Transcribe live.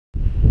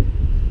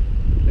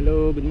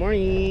Hello, good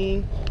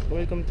morning.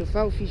 Welcome to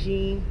Fau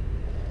Fishing.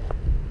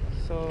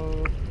 So,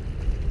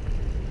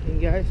 yun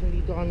guys,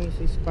 nandito kami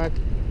sa spot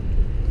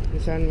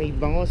kung saan may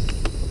bangos.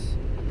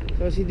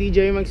 So, si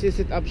DJ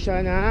magsiset up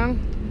siya ng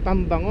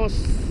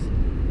pambangos.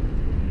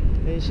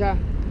 Ayan siya.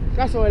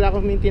 Kaso wala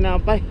kaming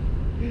tinapay.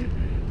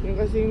 Yung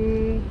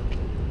kasing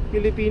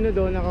Pilipino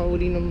daw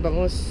nakahuli ng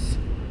bangos.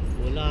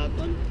 Wala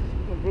tol.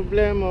 Ang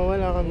problema,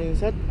 wala kaming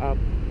set up.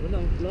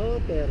 Walang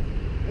floater.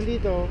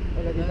 Andito,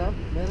 wala dito?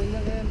 Meron na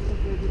kaya sa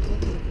pwede po.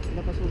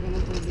 Napasukan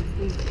ng tubig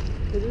din.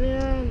 Pwede na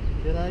yan.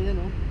 Sira yan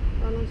oh.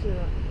 Anong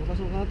sira?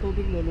 Napasukan ng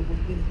tubig,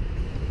 lulubog din.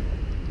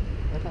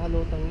 At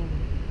nakalutang yan.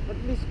 At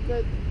least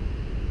kahit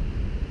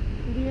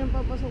hindi yan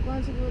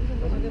papasukan siguro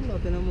sa Pasok yan,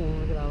 tinan mo,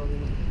 nagkakawag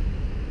mo.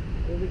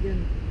 tubig yan.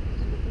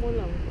 Subok mo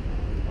lang.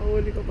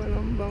 Ahuli ka pa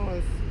ng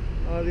bangos.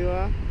 O, di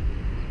ba?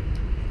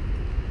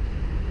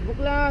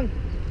 Subok lang.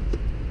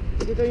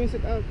 Dito yung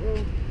set up. O.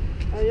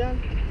 Ayan.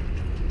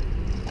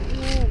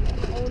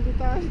 Ahuli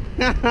tayo.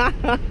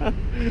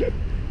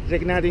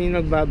 Check natin yung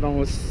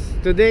nagbabangos.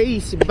 Today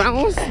is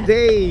Bangus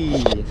Day.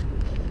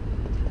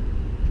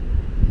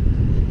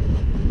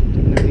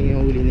 Check natin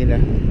yung huli nila.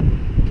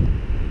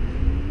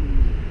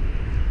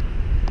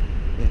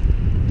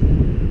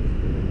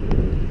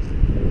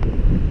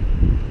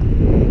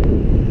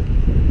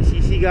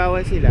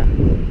 Sisigawan sila.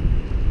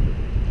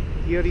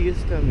 Curious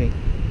kami.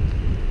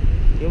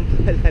 Yung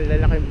pala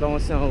lalaking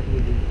bangos na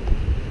huli,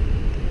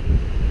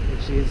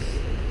 which is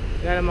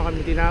wala naman kami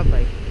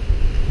tinapay.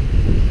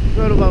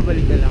 Pero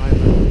babalik na lang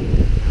kayo.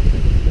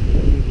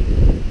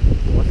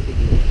 Bukas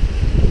sige.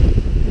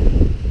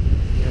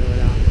 Pero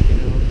wala kami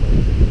tinapay.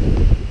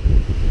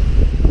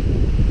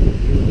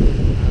 Yun,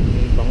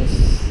 may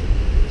bangus.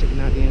 Check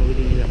natin yung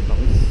huli nilang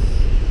bangus.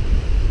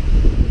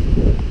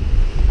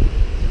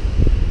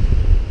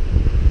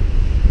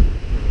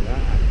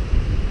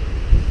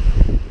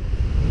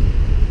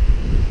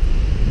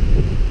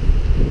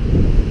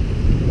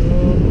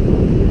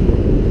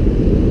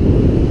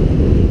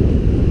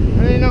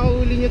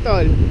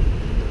 Tol.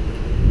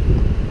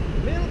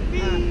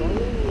 Milky!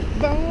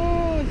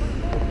 Bangus!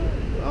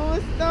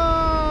 Bangus to!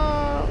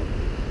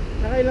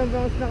 Nakailang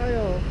bangus na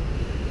kayo?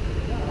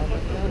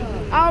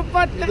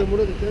 Apat na! Tol,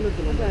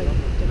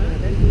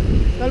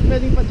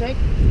 pwedeng pa-check?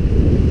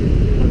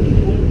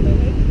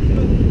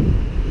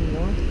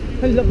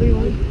 Ang laki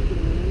mo.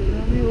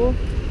 Laki mo.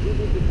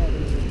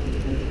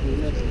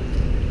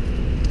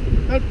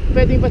 Tol,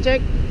 pwedeng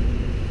pa-check?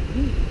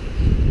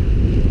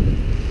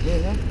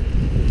 Yan ha?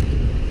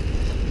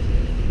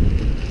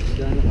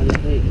 Gano'ng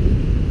kalaki.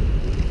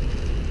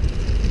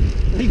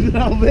 Ay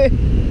grabe.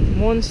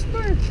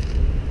 Monster.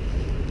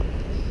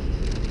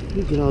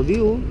 Ay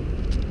grabe oh.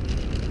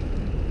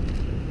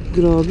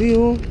 Grabe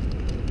oh.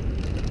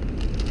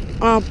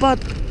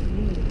 Apat.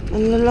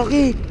 Ang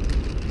lalaki.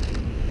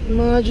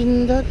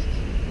 Imagine that.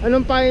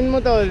 Anong pain mo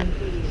tol?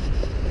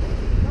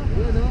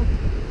 Ano?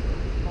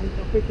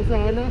 Pang-kape ko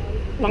sana.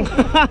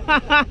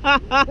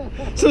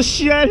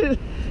 Social.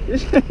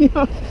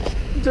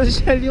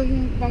 Social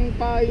yung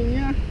pangpain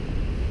niya.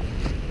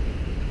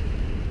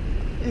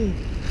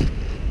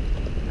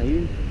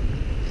 Ayun.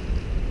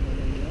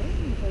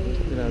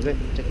 Grabe.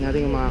 Check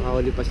natin kung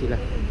makakahuli pa sila.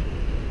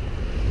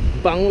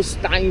 Bangus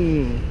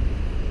time.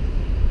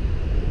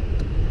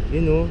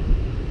 Yun o.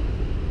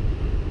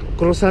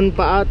 Krosan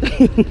pa ata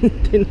yung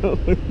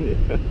tinawag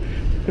nila.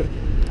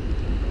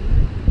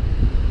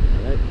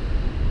 Alright.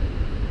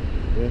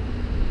 Okay.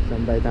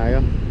 Sambay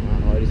tayo.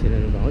 Makakahuli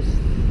sila ng bangus.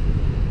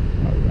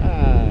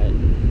 Alright.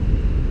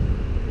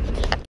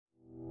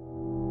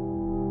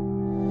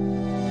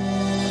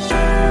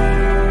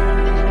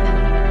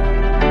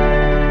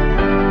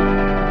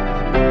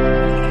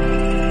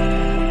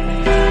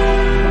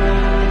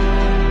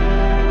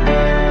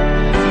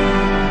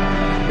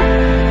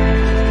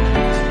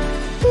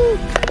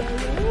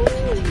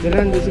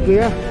 Ganun doon si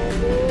kuya.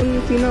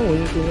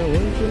 Tinamon.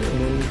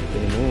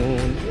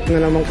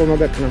 Na namang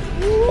kumagat na.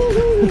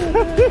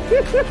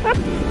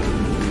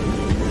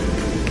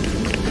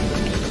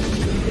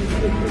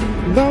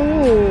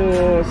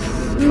 Bangus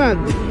mad.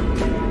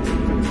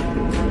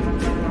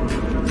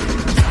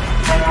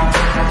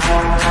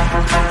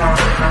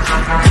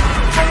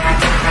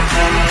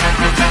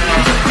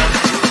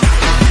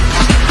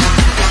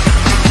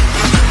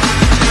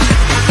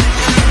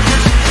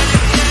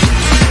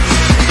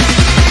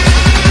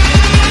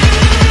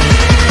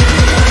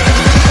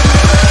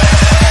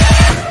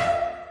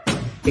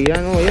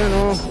 Yan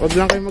o. Huwag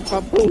lang kayo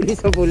magpapuli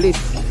sa pulis.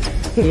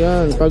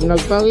 Yan, pag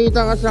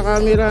nagpakita ka sa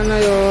camera na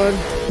yon,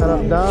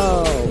 sarap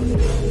daw.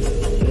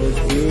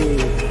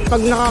 Okay.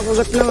 Pag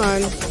nakakagat naman,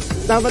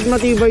 dapat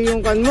matibay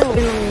yung kan mo.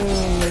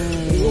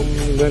 Yung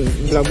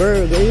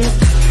blubber, ganyan.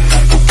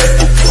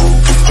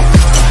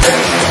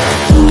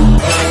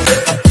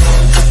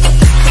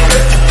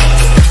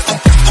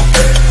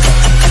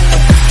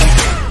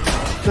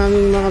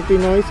 Naming mga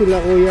Pinoy, sila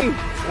kuya.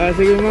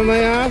 Sige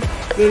mamaya,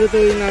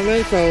 lulutuin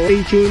namin. So,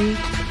 stay tuned.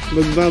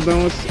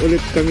 Magbabangos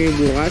ulit kami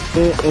bukas.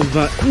 So,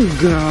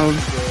 grabe.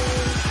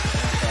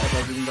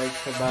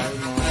 sa bahay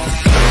mga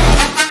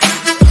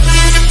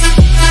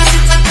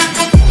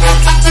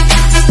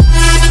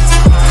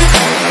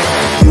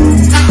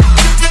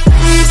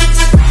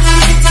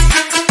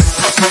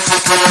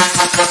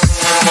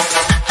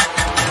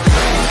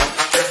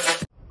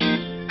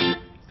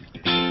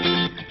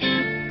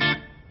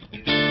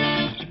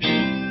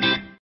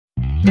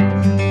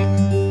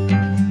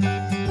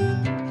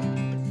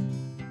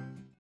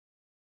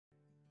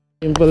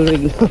simple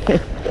rig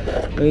namin.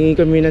 Nangingi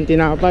kami ng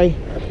tinapay.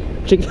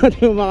 Check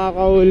natin yung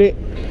makakahuli.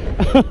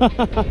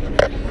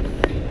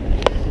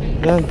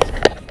 Yan.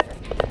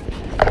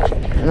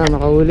 Yan,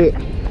 makahuli.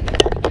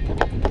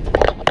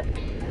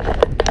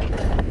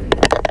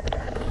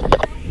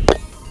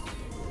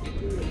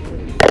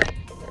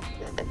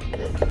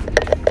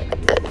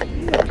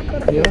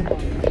 Yan.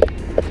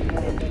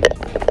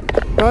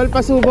 Tol,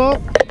 pasubok.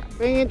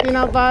 Pingin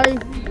tinapay.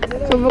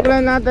 Subok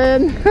lang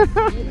natin.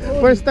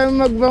 First time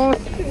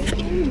magbangus.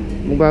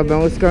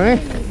 Magbabangus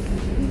kami.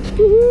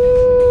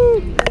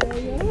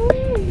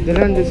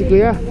 Diyan si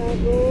kuya.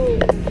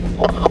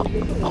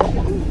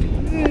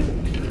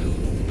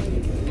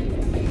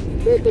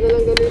 Ito na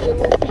lang gamitin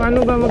mo. Paano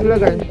ba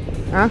maglagay?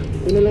 Ha?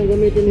 Ito na lang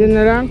gamitin mo. Yun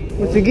na lang?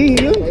 Sige,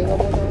 yun.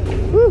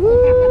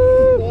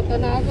 Kota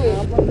na ako eh.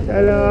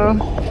 Hello.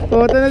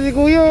 Kota na si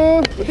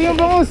kuya. Ito yung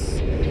bangus.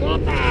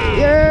 Kota!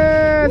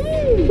 Yes!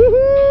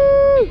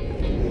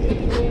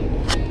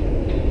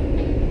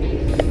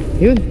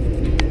 Yun.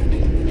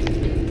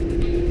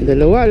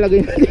 Dalawa,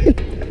 lagay natin.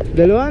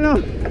 Dalawa, no?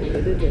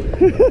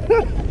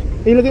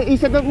 Ilagay,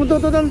 isa mo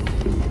to.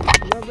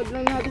 Babad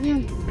lang natin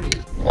yan.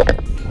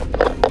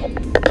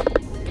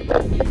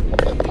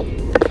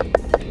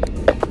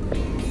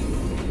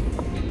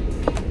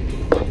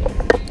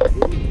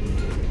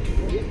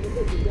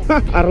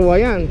 Arwa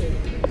yan.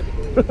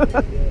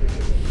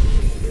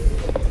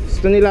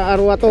 Gusto nila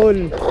arwa,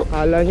 tol.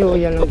 Kala nyo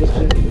yan ang gusto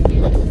nyo.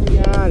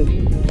 Yan.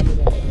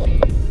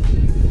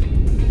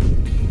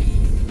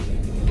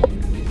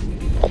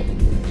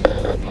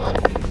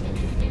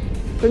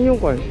 Saan yung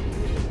kwan?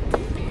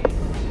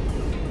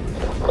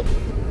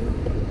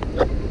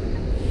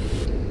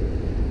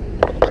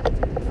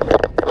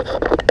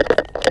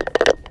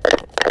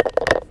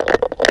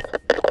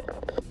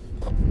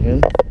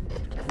 Yan.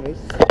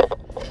 Nice.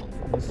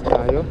 Mas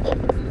tayo.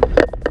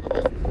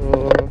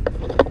 So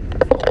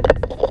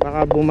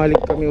baka bumalik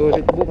kami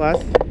ulit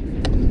bukas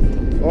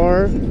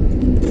or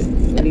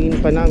ulihin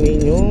pa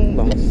namin yung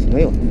bangus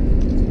ngayon.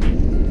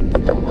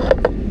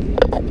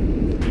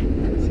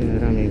 Kasi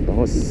marami yung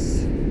bangus.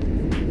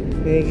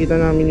 Nakikita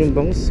namin yung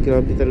bangus,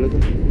 grabe talaga.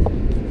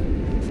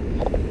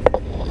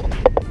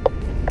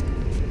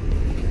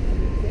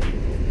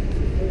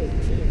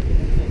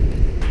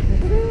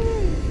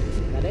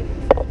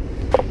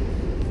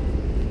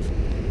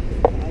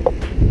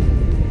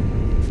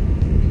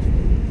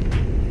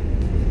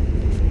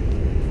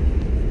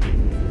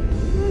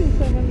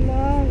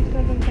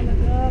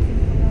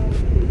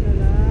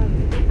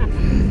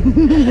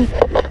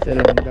 Isa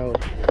lang daw.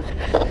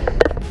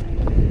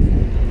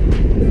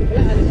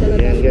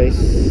 Ayan guys,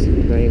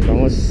 ito yung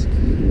bangus.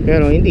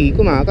 Pero hindi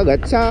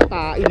kumakagat sa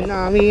kain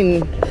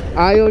namin.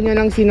 Ayaw niya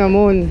ng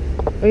cinnamon.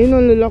 Ayun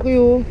ang lalaki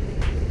oh.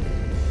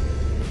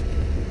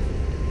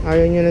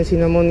 Ayaw niya ng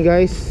cinnamon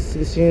guys.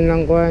 Gusto niya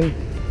ng kuhan,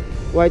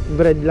 white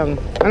bread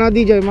lang. Ano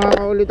DJ,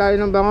 makakauli tayo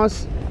ng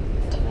bangus?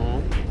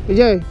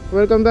 DJ,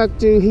 welcome back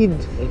to Hid.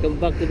 Welcome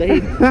back to the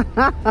heat.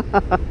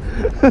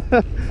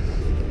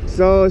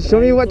 So, show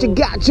me what you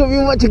got, show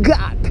me what you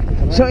got.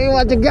 Show me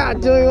what you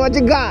got, show me what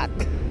you got.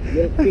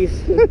 Milk fish.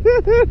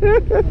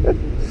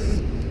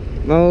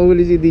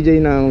 Mahuhuli si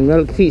DJ ng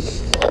milk fish.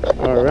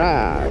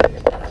 Alright.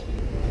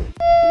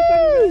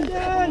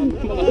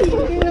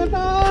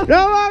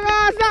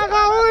 Nawakas!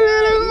 Nakahuli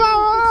ng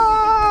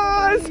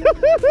bangus!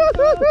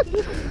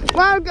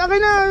 Mark, akin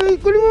na!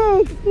 Kunin mo!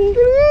 Kunin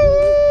mo!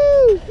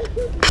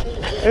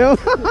 Ayun.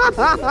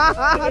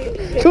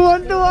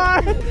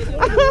 Tuwan-tuwan.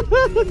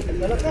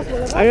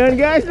 Ayun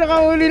guys,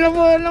 nakahuli na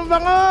po ng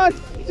bangus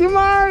si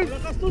Mark.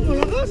 Malakas to,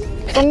 malakas.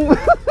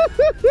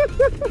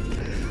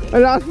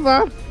 Malakas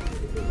pa.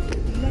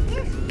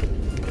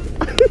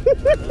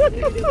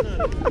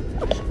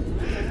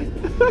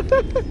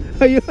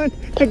 Ayun,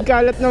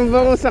 nagkalat ng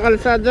bangus sa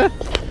kalsada.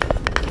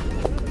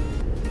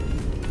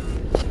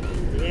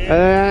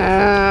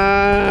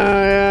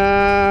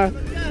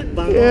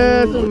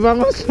 Yes,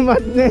 bangus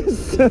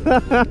madness.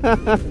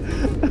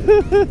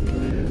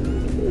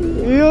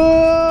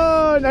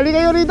 Yun, halika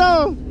kayo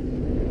rito.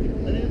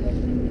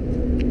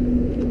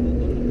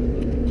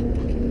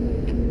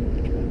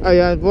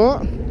 Ayan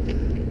po,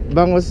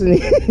 bangus ni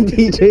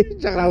DJ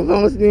tsaka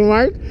bangus ni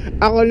Mark.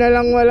 Ako na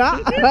lang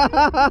wala.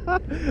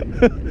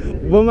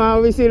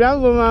 Bumawi sila,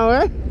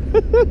 bumawi.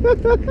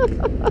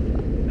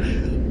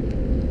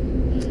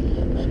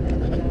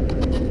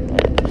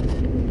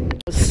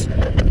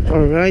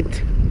 Alright.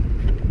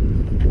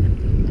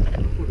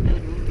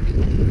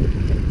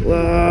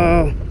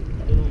 Wow.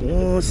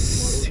 Yes,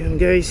 yan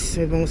guys,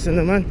 may bangus na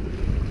naman.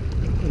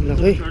 Ang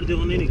laki.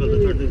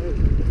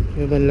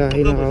 May banlahi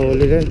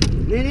nakahuli din.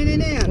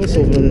 Ne. Oh,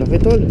 sobrang laki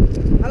tol.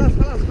 Halas.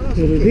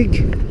 Very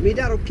big.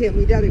 Midar okay.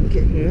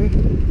 Yeah.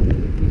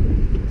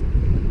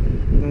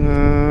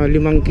 Mga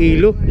 5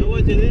 kilo. 5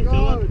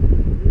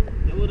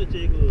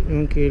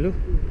 kilo.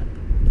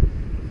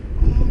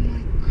 Oh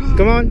my god.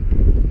 Come on.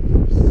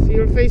 See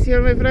your face here,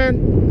 my friend.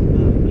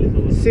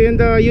 See in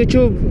the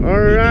YouTube.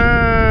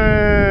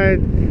 Alright.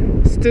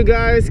 These two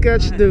guys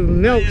catch the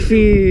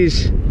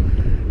milkfish.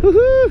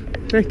 Woohoo!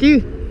 Thank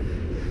you.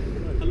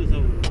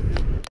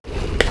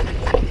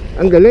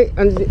 Ang dali.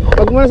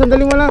 Pag mo na,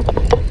 sandali mo lang.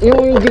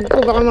 Yung jig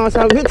ko baka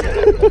makasabit.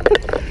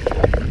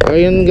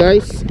 Ayun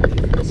guys,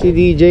 si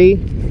DJ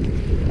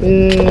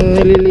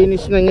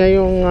nililinis na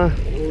niya yung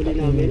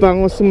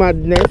Bangus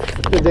Madness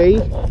today.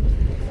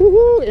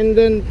 Woohoo! And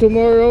then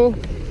tomorrow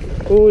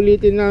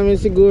uulitin namin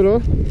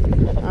siguro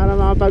para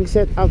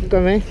makapag-set up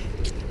kami.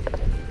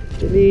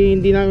 Actually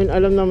hindi namin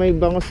alam na may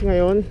bangus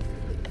ngayon.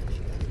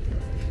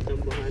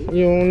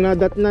 Yung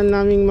nadatnan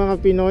naming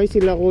mga Pinoy,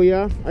 sila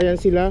kuya, ayan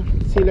sila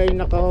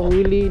yung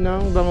nakahuli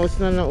ng bangus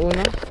na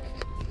nauna.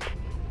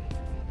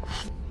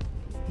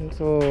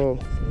 So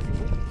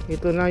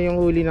ito na yung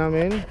huli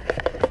namin.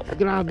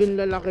 Grabe ang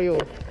lalaki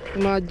oh.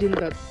 Imagine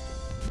that.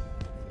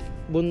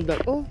 Bundal.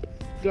 Oh,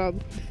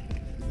 grabe.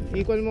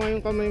 Equal mo nga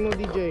yung kamay mo,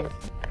 DJ.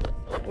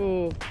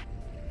 Oh.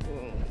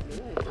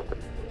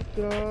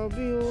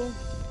 Grabe oh.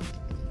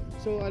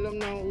 So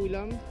alam na ang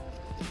ulam.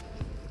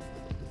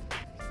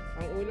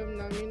 Ang ulam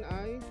namin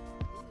ay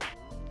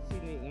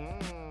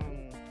sinigang.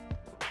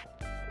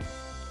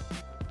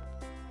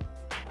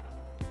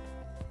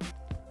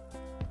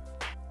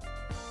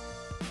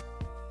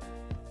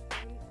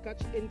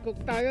 Catch and cook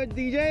tayo,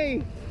 DJ.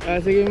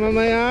 Sige,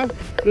 mamaya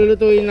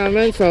lulutuin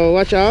namin. So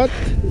watch out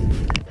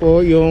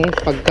po yung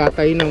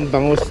pagkatay ng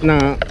bangus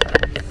na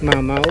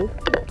mamaw.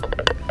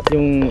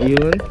 Yung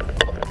yun.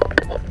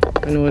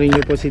 Panoorin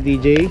niyo po si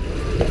DJ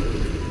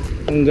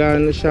kung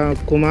gaano siya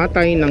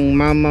kumatay ng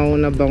mamaw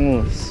na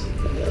bangus.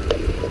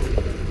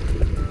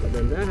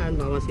 Dandahan,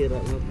 mamasira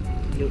mo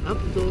yung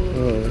apto.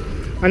 Oh.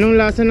 Anong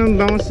lasa ng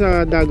bangus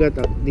sa dagat,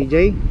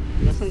 DJ?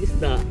 Lasang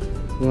isda.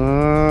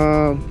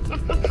 Wow.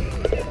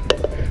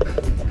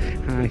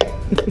 Hi.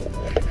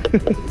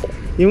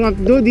 Yung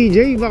akdo,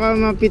 DJ, baka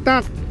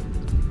mapitak.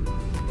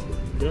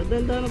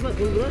 Dandahan na ba?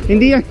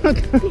 Hindi yan.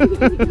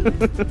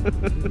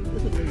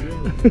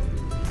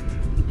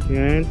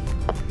 Yan.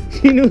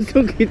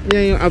 Sinusungkit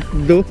niya yung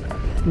abdo.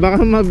 Baka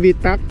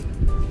mabitak.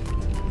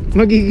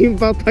 Magiging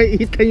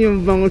papaitan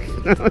yung bangus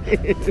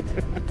namin.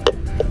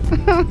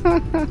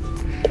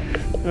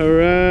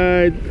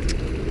 Alright.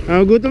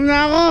 Gutom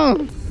na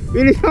ako.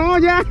 Bilisan mo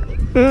dyan.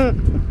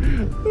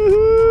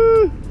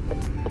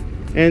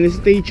 And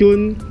stay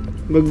tuned.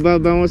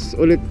 Magbabangus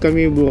ulit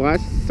kami bukas.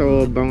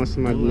 So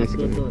Bangus Madness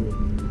kami.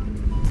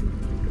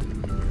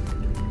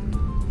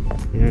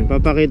 Yan.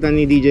 Papakita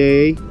ni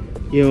DJ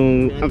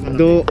yung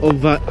abdo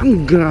ova.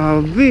 Ang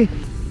grabe.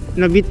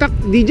 Nabitak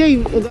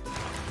DJ.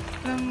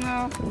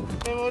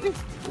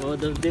 Oh,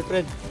 there's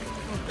different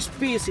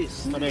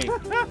species today.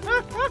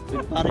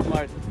 With pari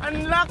mark.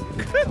 Unlock.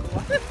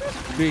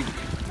 Big.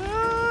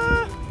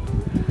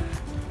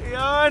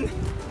 Yan.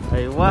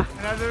 Aywa.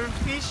 Another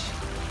fish.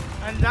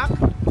 Unlock.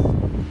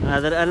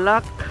 Another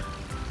unlock.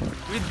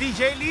 With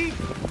DJ Lee.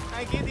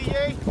 Thank you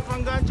DJ.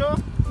 Panggacho.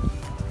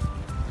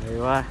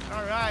 Aywa.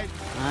 Alright.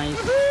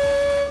 Nice.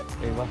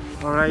 Aywa.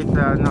 Alright,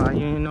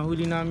 yung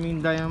nahuli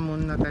namin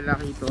diamond na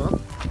talaki ito.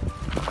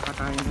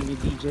 Nakatayin na ni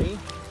DJ.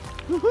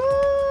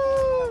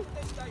 Woohoo!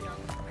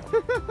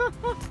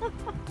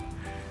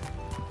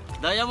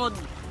 Diamond.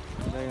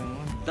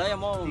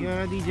 Diamond.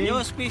 Yeah, DJ.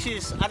 New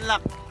species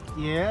unlock.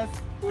 Yes.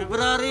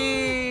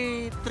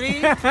 February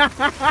 3,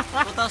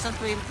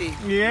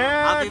 2020.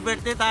 Yes. Happy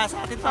birthday ta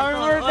sa atin Happy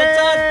tatlo.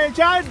 birthday!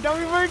 Chad!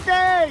 Happy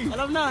birthday!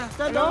 Alam na.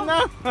 Chad, Alam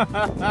na.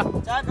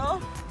 Chad,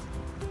 oh.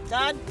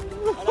 Chad.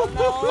 Alam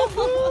na, oh.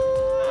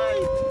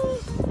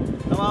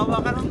 Tawawa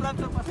ka ng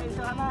vlog.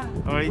 Pasensya ka na.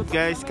 Alright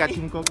guys,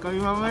 catching cook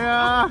kami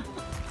mamaya.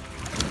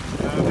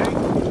 Okay.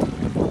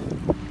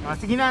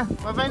 Sige na.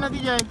 Bye-bye na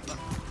DJ.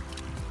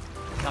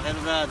 Bakit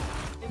Brad?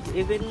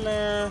 Even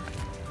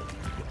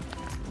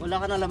wala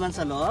ka na laman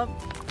sa loob.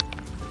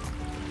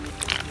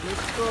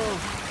 Let's go.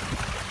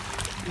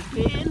 You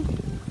feel?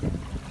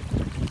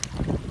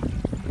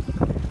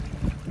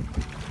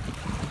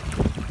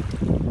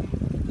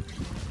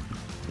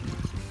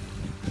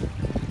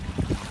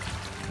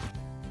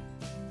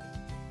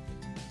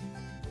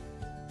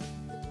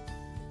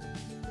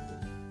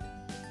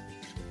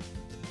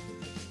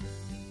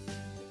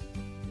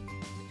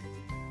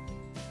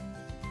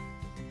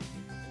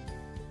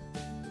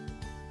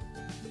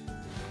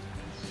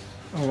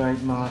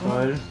 Alright mga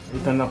tol,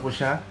 ito na po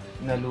siya,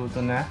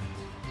 naluto na.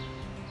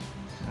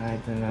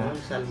 Ito na.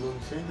 Salmon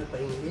siya,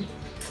 napaingit.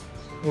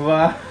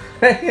 Wow!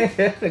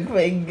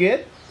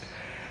 Nagpainggit.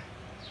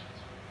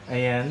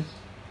 Ayan.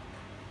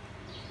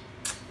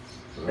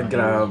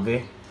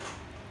 Grabe.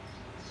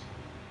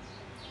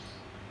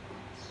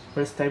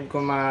 First time ko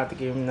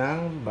matikim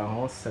ng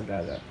bangus sa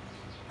dagat.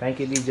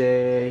 Thank you DJ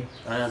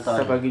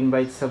sa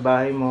pag-invite sa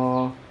bahay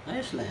mo.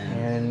 Ayos lang yan.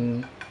 And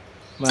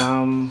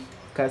ma'am,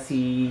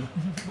 kasi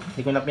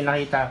hindi ko na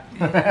pinakita.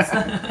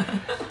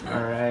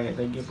 Alright,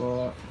 thank you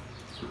po.